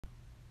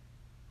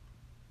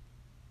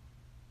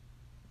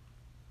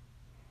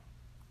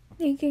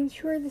making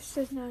sure this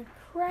does not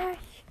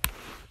crash.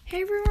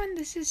 Hey everyone,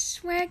 this is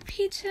Swag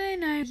Pizza,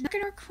 and I'm not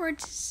going to record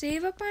to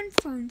save up on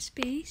phone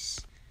space.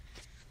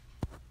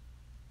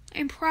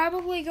 I'm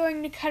probably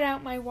going to cut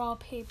out my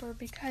wallpaper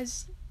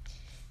because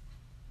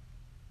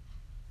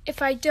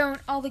if I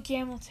don't, all the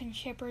Gamilton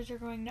shippers are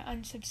going to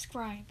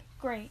unsubscribe.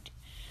 Great.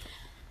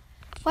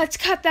 Let's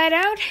cut that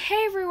out.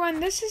 Hey everyone,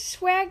 this is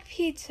Swag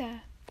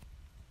Pizza.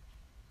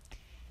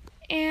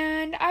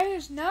 And I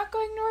was not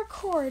going to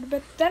record,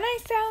 but then I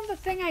found the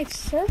thing I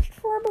searched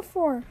for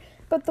before.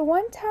 But the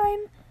one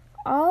time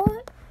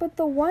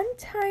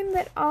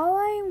that all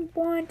I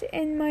want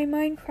in my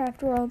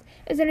Minecraft world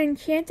is an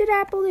enchanted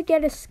apple to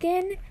get a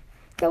skin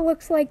that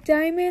looks like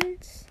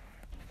diamonds.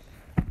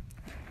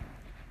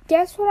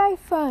 Guess what I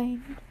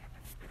find?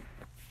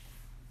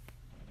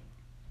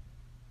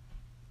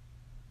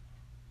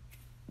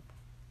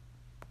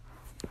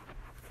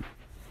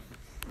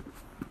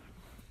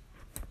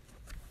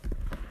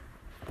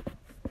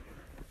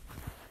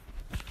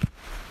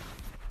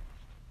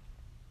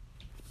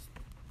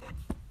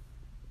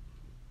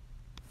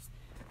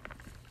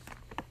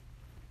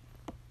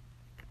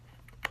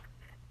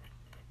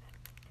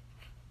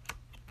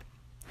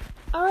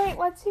 Alright,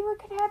 let's see what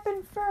could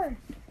happen first.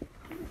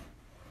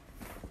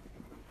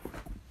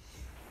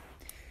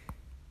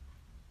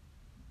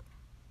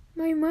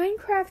 My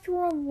Minecraft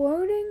world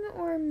loading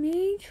or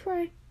me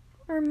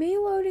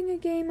loading a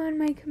game on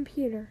my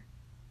computer.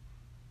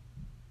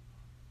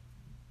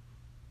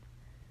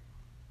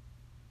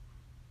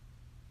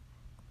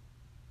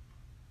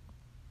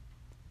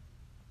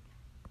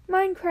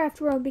 Minecraft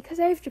world, because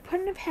I have to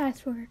put in a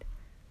password.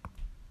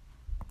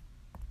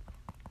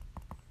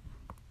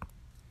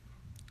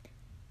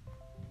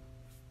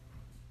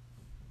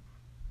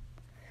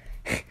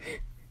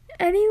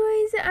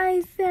 Anyways,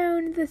 I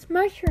found this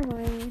mushroom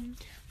island.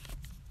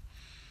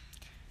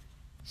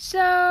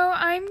 So,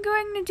 I'm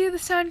going to do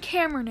this on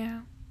camera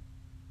now.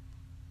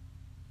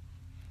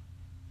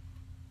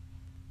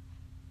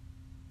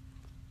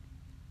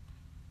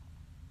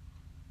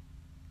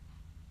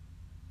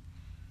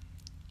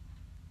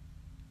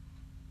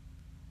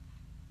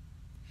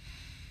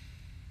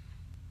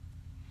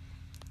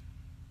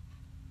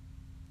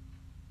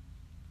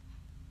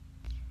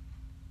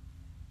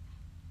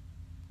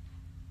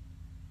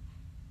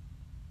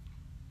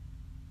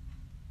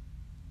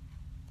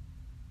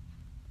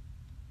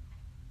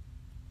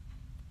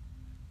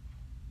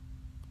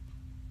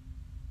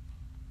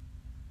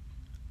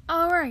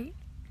 Alright.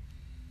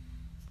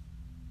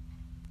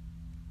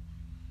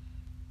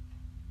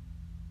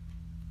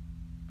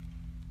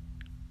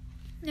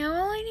 Now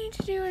all I need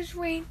to do is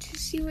wait to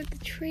see what the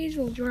trees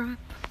will drop.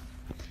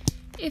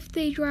 If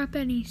they drop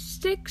any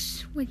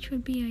sticks, which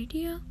would be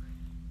ideal.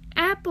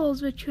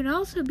 Apples, which would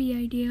also be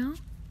ideal.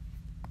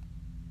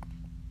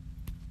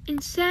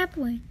 And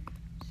saplings.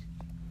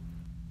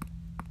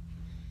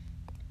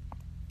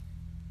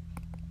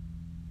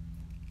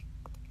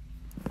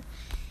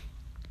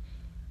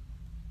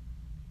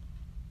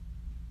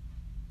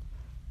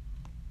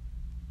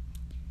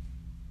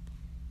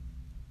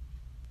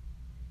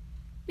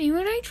 Maybe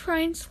when I try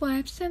and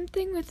slap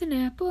something with an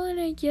apple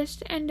and I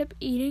just end up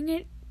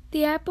eating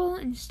the apple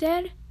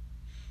instead.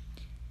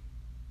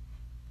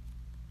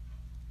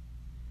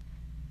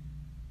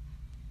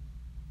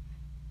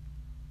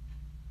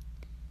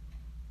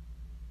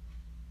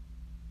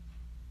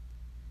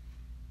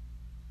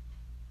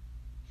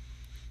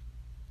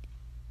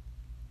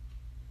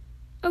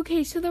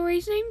 Okay, so the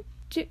reason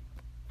I'm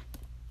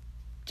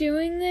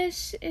doing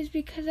this is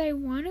because I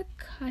want to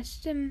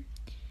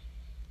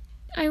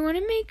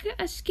make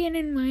a skin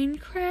in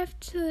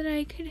Minecraft so that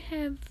I could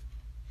have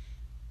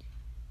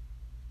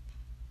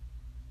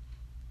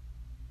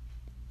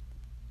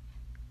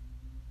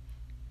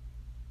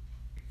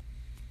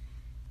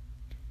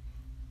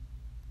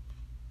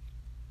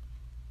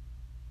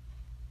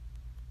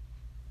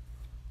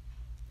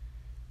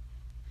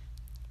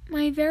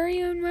my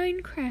very own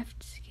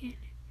Minecraft skin.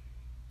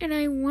 And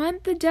I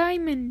want the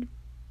diamond.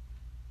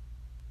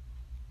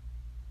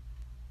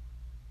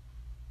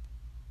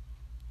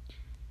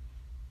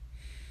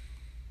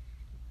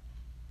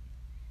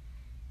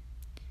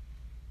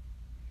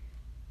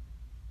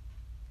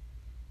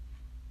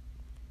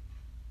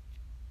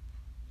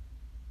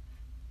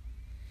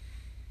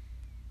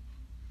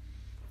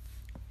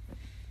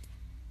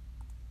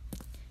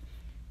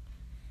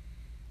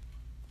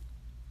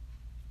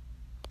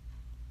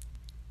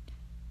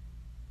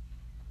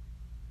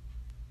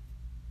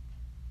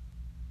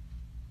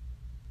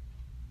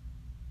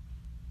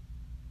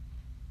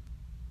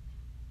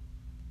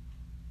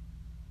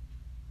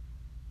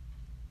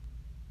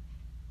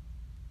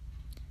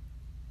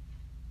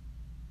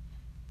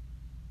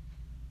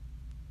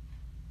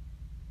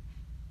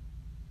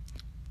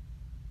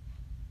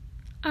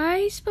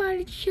 I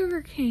spotted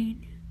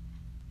sugarcane.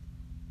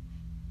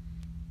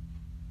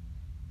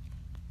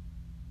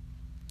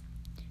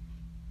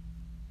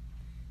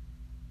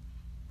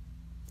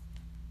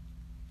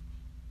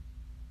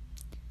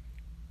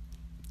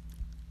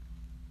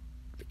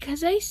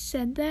 Because I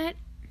said that,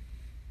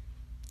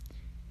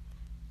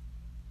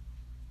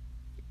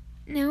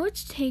 Now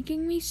it's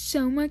taking me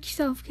so much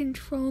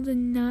self-control to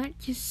not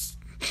just...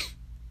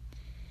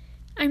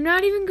 I'm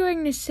not even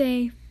going to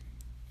say...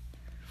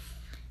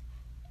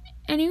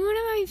 Anyone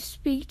I've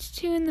spoken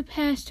to in the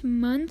past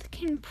month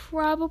can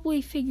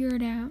probably figure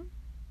it out.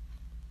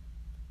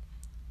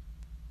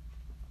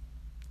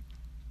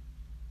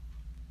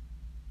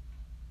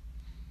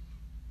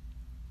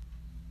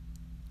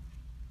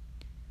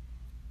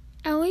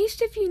 At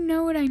least if you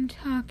know what I'm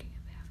talking about.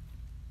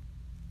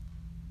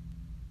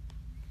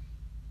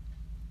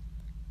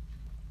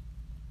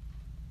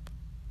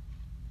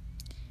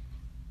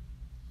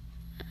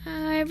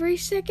 Every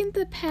second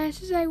that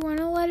passes, I want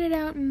to let it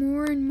out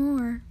more and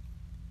more.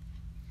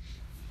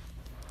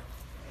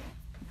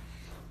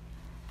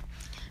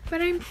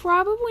 But I'm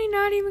probably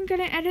not even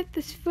going to edit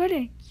this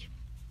footage.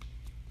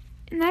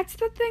 And that's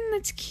the thing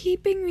that's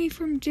keeping me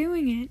from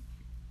doing it.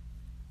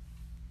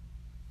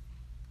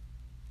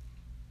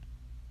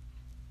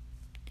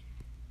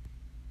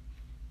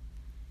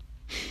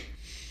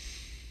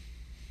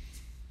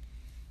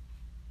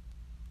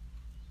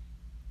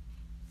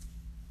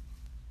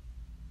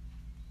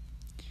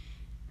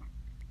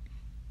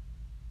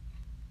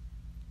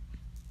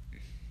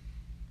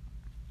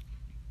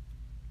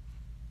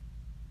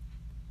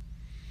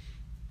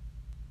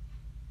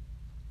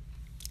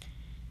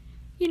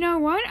 You know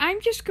what?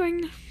 I'm just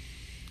going to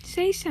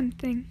say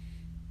something.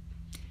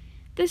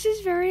 This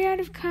is very out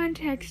of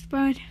context,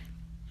 but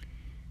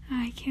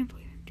I can't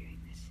believe I'm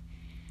doing this.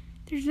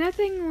 There's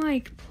nothing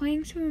like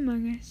playing some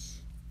Among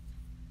Us.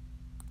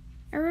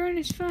 Everyone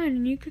is fun,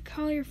 and you could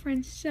call your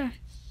friends sus.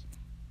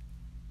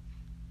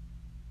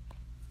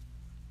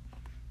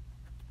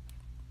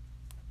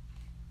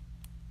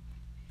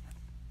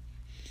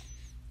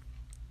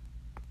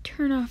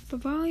 Turn off the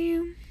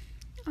volume.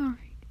 Alright.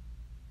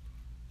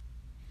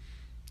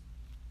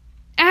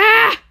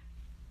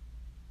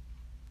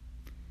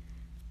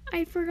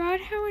 I forgot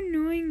how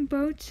annoying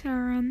boats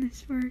are on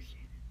this version.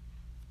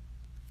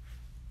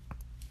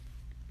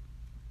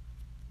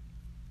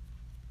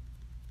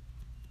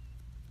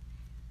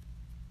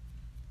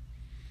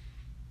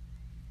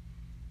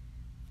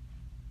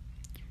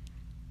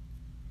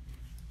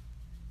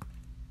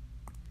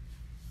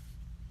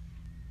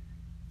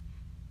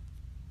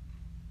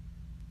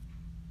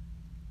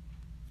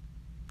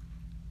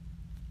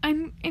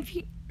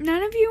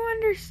 None of you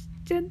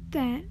understood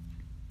that.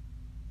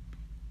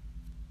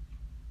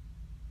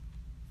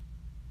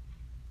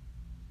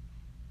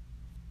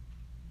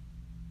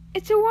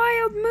 It's a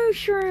wild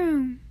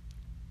mooshroom.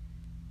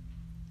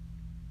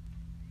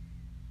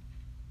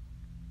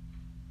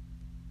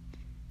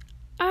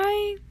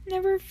 I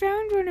never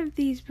found one of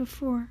these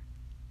before.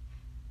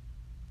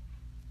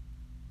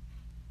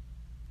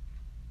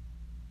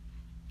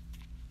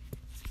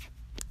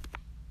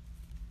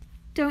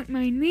 Don't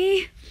mind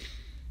me.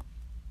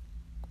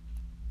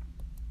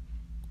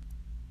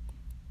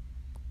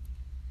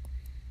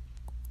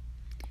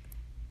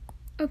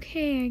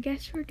 Okay, I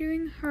guess we're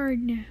doing hard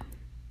now.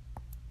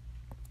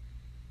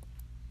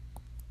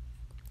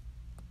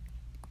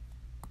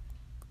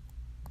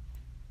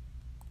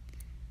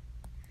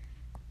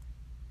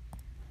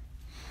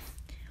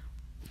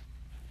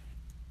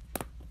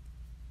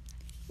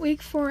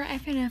 Week 4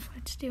 FNF,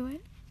 let's do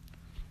it.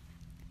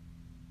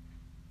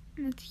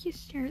 Let's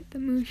just start the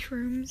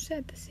Mooshrooms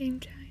at the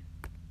same time.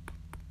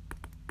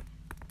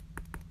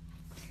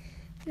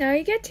 Now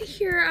you get to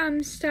hear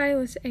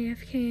Stylus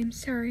AFK, I'm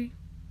sorry.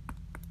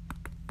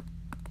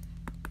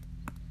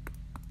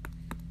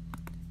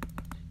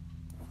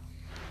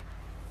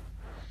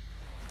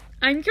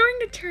 I'm going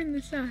to turn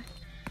this on.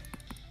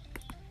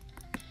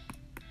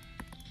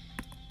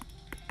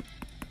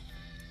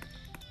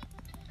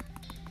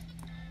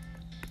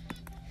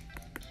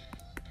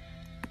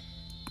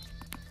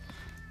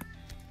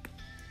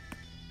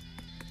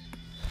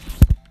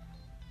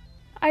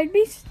 I'd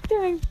be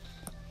doing...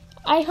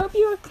 I hope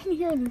you can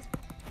hear this.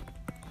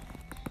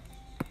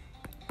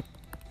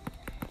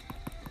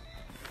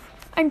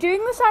 I'm doing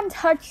this on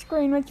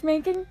touchscreen, which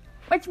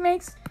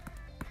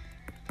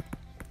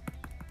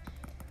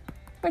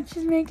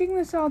is making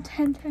this all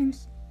 10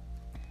 times.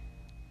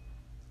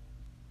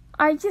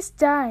 I just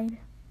died.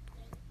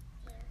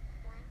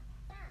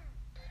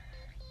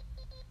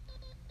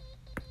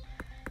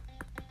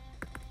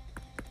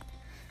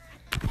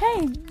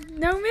 Hey,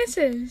 no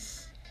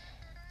misses.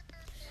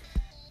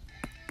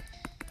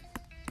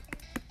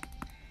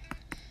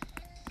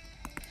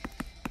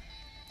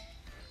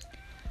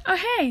 Oh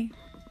hey,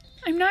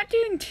 I'm not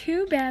doing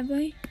too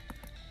badly.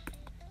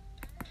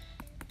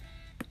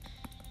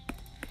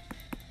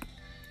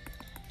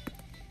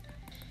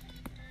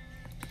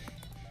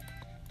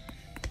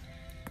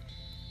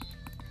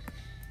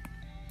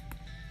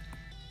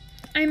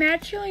 I'm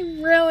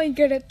actually really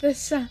good at this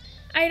song.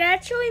 I'd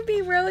actually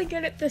be really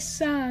good at this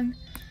song.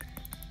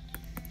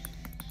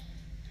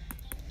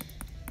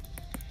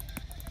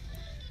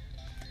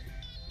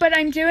 But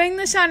I'm doing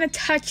this on a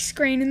touch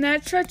screen, and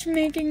that's what's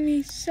making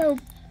me so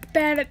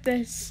bad at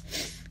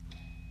this.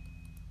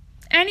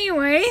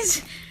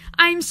 Anyways,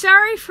 I'm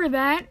sorry for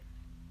that.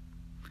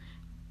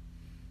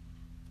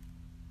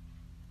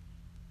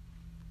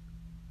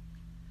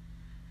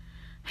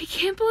 I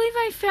can't believe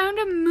I found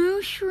a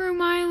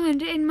Mooshroom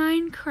Island in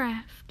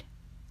Minecraft.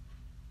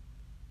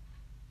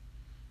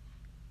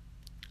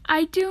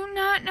 I do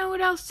not know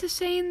what else to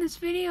say in this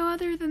video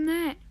other than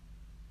that.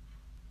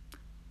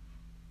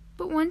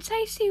 But once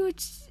I see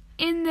what's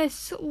in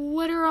this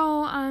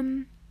literal,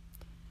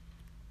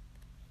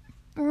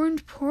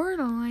 orange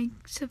portal, I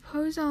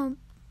suppose I'll...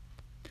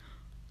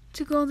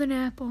 It's a golden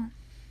apple.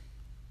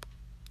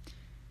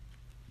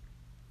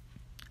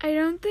 I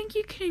don't think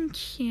you can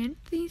enchant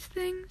these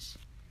things.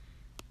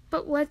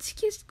 But let's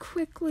just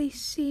quickly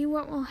see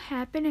what will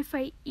happen if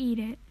I eat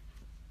it.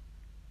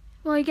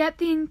 Will I get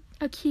the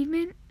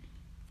achievement?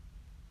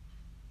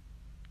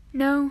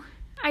 No,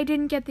 I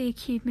didn't get the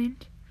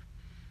achievement.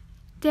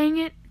 Dang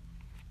it.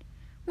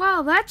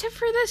 Well, that's it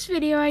for this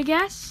video, I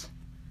guess.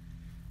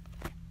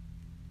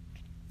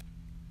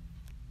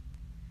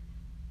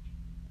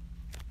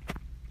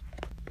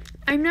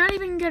 I'm not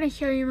even going to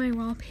show you my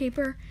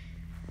wallpaper,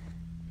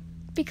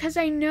 because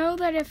I know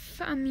that if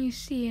you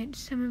see it,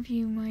 some of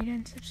you might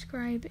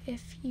unsubscribe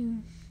if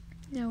you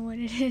know what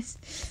it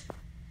is.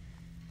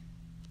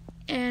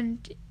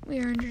 And we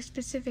are under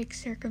specific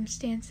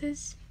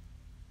circumstances.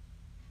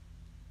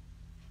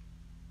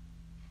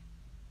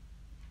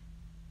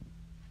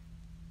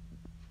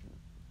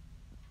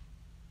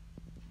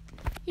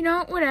 You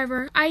know,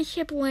 whatever. I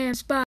ship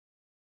lamps. Bye.